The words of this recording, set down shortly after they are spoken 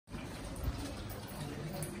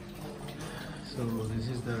So this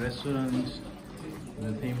is the restaurant.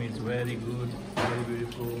 The theme is very good, very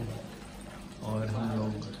beautiful. और हम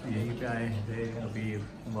लोग यहीं पे आए थे, अभी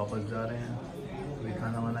वापस जा रहे हैं। अभी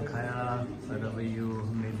खाना वाना खाया, रिव्यू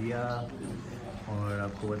हमने दिया और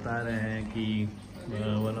आपको बता रहे हैं कि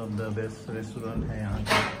one of the best restaurant है यहाँ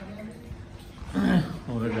का।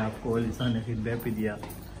 और आपको अलीसा ने फीडबैक भी दिया,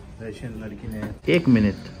 रशियन लड़की ने। 1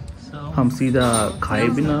 मिनट, हम सीधा खाए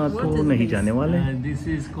बिना तो नहीं जाने वाले,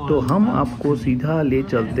 तो हम आपको सीधा ले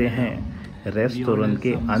चलते हैं रेस्टोरेंट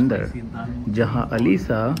के अंदर, जहां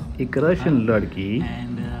अलीसा एक रशियन लड़की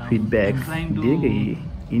फीडबैक दे गई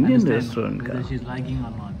इंडियन रेस्टोरेंट का।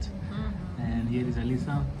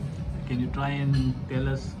 Can you try and tell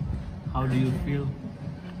us how do you feel?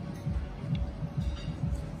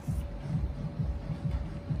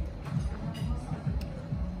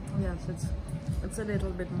 Yes, it's a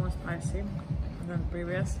little bit more spicy than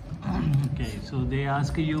previous. Okay, so they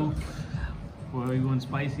ask you for you want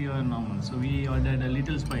spicy or normal. So we ordered a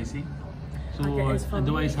little spicy. So okay,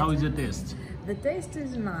 otherwise, how is the taste? The taste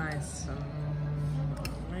is nice.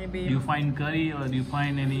 Maybe. Do you find curry or do you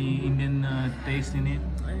find any Indian taste in it?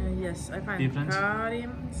 Yes, I find difference? Curry,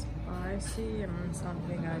 spicy, and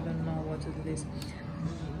something I don't know what it is.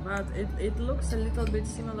 But it looks a little bit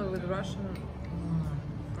similar with Russian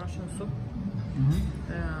soup.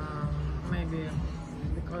 Maybe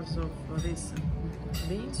because of this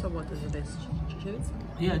beans, or what is this? Chilies?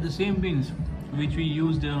 Yeah, the same beans which we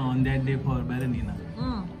used on that day for baranina.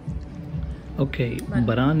 Okay,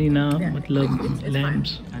 बरानीना मतलब lamps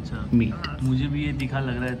meet. मुझे भी ये तीखा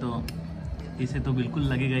लग रहा है, तो इसे तो बिल्कुल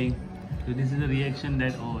लगेगा ही। So this is a reaction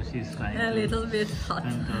that she's trying a little bit hot.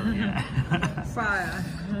 Fire.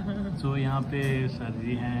 So यहाँ पे सर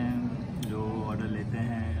जी हैं जो ऑर्डर लेते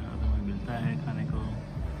हैं और हमें मिलता है खाने को।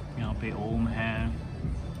 यहाँ पे ओम है,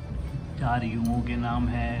 4 युमों के नाम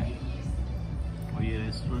है और ये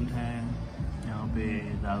रेस्टोरेंट है। यहाँ पे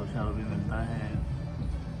दारू शारू भी मिलता है,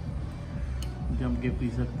 जम के पी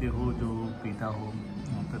सकते हो जो पीता हो।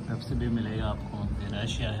 यहाँ पे पेप्सी भी मिलेगा आपको। ये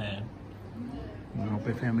रशिया है, यहाँ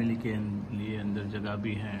पे फैमिली के लिए अंदर जगह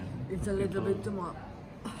भी है। It's a little bit too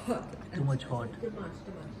much hot.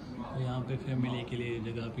 तो यहाँ पे फैमिली के लिए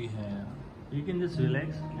जगह भी है। You can just relax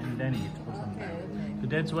and then eat for some time. So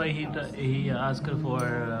that's why he asked her for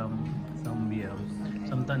some beer,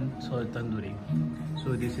 some tandoori. So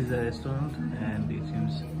this is a restaurant and it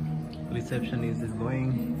seems receptionist is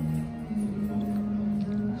going.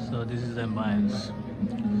 So this is the ambience.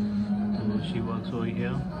 So she works over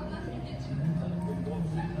here.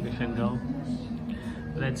 We can go.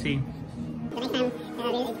 Let's see. The next time,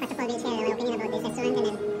 first of all, we'll share our opinion about this restaurant, and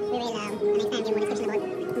then we will next time give more description about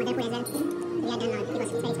mother food as well. We are done now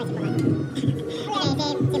because it's very spicy for her.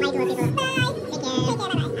 Okay, say bye to our people. Bye. Take care.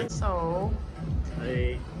 Bye-bye. So, Hey.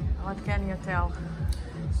 what can you tell?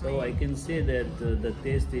 So I can say that the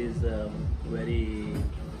taste is very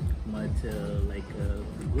much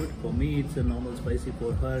good. For me, it's a normal spicy.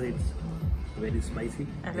 For her, it's very spicy.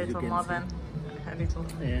 A little more than a little.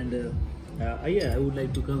 And yeah, I would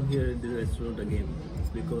like to come here in the restaurant again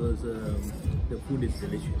because the food is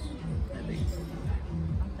delicious, I think.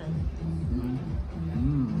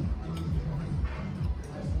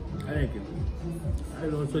 Okay. I like it. I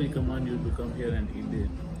will also recommend you to come here and eat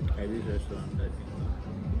at this restaurant, I think.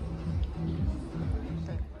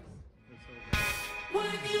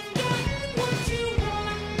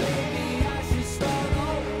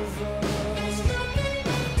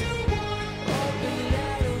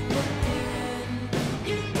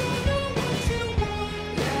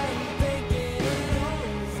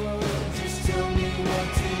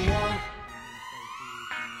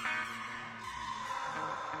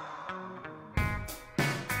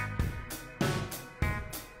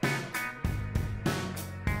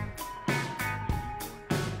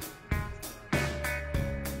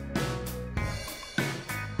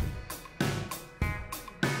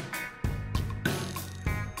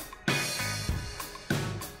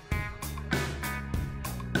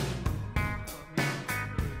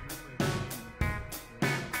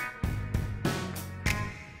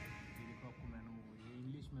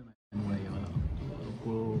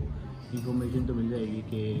 Information तो मिल जाएगी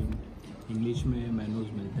कि English में menus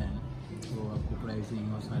मिलते हैं, तो आपको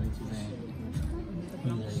pricing और सारी चीज़ें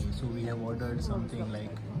मिल जाएगी। So we have ordered something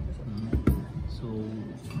like so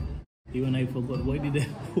even I forgot what did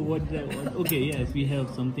what okay, yes, we have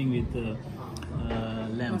something with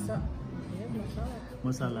lamb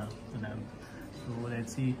masala lamb. So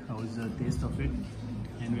let's see how is the taste of it,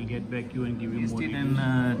 and we'll get back to you and give you more details.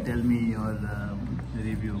 And tell me your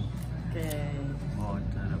review. Okay. About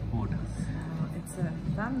the food. It's a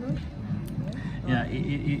tandoor. Yeah,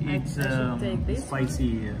 it's I should take this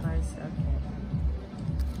spicy. Spicy, okay.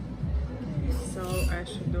 So I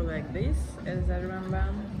should do like this, as I remember.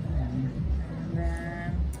 And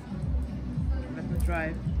then let me try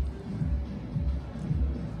it.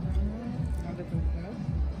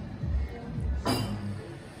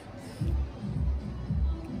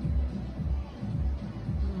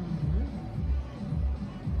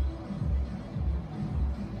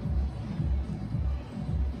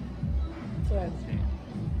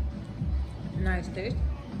 Nice taste.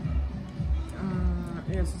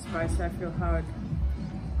 Yes, it's spicy. I feel how it's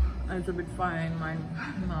a little bit fire in my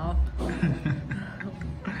mouth.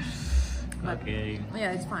 Okay.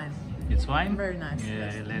 Yeah, it's fine. It's fine? Very nice.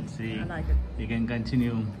 Yeah, Yes. let's see. I like it. You can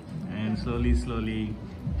continue and slowly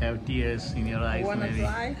have tears in your eyes. Wanna maybe.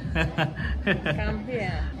 try? Come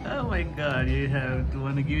here. Oh my god, you have to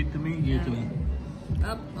want to give it to me? Give it to me.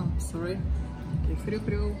 Up. Oh, sorry. Okay,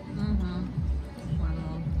 frou. One more.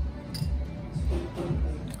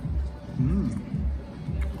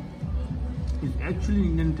 It's actually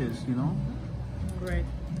Indian taste, you know? Great.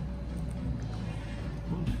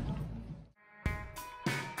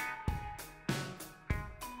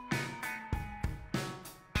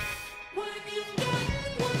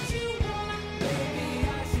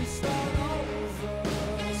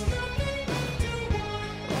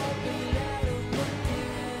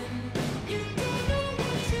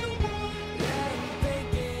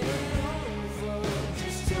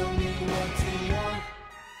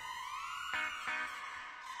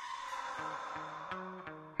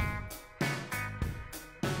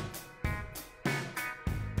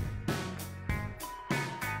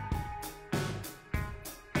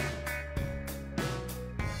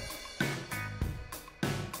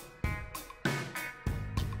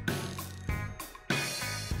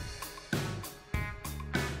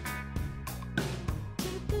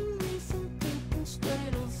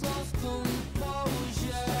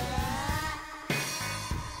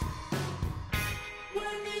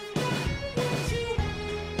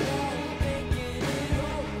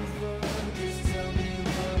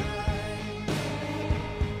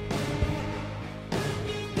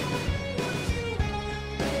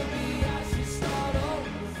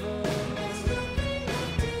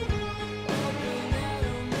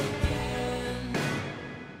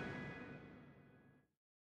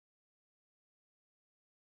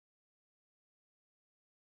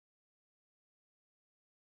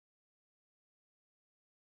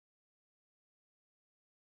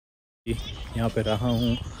 यहाँ पे रहा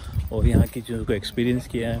हूँ और यहाँ की चीज़ों को experience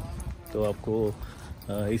किया है, तो आपको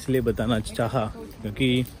इसलिए बताना चाहा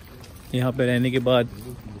क्योंकि यहाँ पे रहने के बाद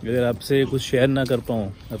अगर आपसे कुछ शेयर ना कर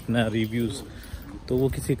पाऊँ अपना रिव्यूज़ तो वो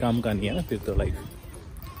किसी काम का नहीं है ना फिर तो लाइफ।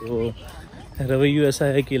 तो रवैया ऐसा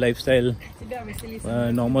है कि लाइफस्टाइल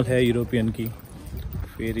नॉर्मल है यूरोपियन की,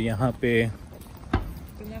 फिर यहाँ पे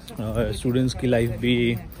स्टूडेंट्स की लाइफ भी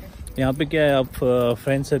यहाँ पे क्या है, आप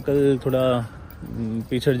फ्रेंड सर्कल थोड़ा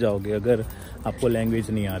पिछड़ जाओगे अगर आपको लैंग्वेज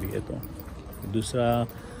नहीं आ रही है तो। दूसरा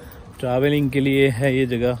ट्रैवलिंग के लिए है ये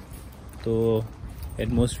जगह, तो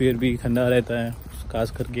एटमॉस्फेयर भी ठंडा रहता है,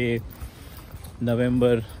 खास करके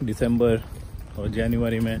नवंबर, दिसंबर और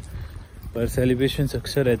जनवरी में। पर सेलिब्रेशंस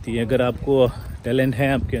अक्सर रहती है। अगर आपको टैलेंट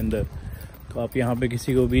है आपके अंदर तो आप यहाँ पे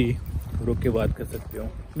किसी को भी रोक के बात कर सकते हो।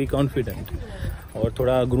 बी कॉन्फिडेंट और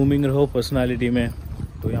थोड़ा ग्रूमिंग रहो पर्सनालिटी में,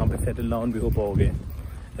 तो यहाँ पे सेटल डाउन भी हो पाओगे।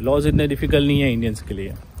 लॉज इतने डिफ़िकल्ट नहीं है इंडियंस के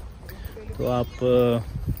लिए, तो आप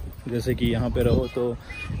जैसे कि यहाँ पे रहो तो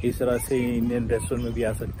इस तरह से इंडियन रेस्टोरेंट में भी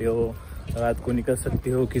आ सकते हो, रात को निकल सकते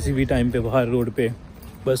हो किसी भी टाइम पे बाहर रोड पे।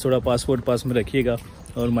 बस थोड़ा पासपोर्ट पास में रखिएगा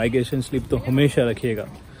और माइग्रेशन स्लिप तो हमेशा रखिएगा।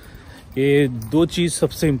 ये दो चीज़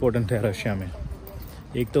सबसे इम्पोर्टेंट है रशिया में,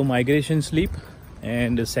 एक तो migration slip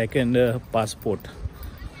and second passport.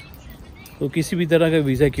 तो किसी भी तरह का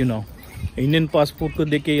वीज़ा क्यों ना हो, इंडियन पासपोर्ट को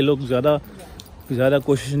देख के ये लोग ज़्यादा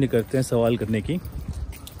कोशिश नहीं करते हैं सवाल करने की।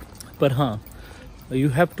 पर हाँ, you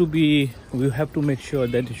have to make sure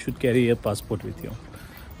that you should carry a passport with you.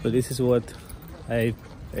 So this is what I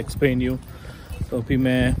explained you. तो अभी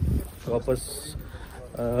मैं वापस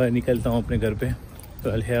निकलता हूँ अपने घर पे।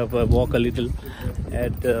 So I'll have a walk a little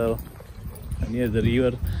at near the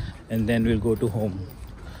river and then we'll go to home.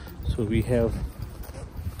 So we have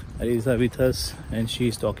Alisa with us and she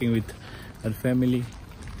is talking with her family.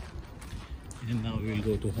 And now we'll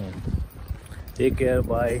go to home. Take care,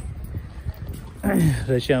 bye.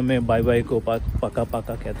 Russia में bye bye को पाका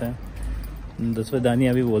पाका कहते हैं,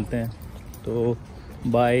 दसवदानिया भी बोलते हैं। तो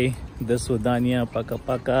बाय, दसवदानिया, पाका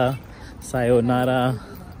पाका, sayonara,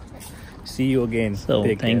 see you again. So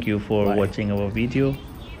thank you for watching our video.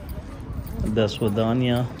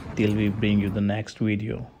 Daswadanya till we bring you the next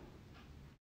video.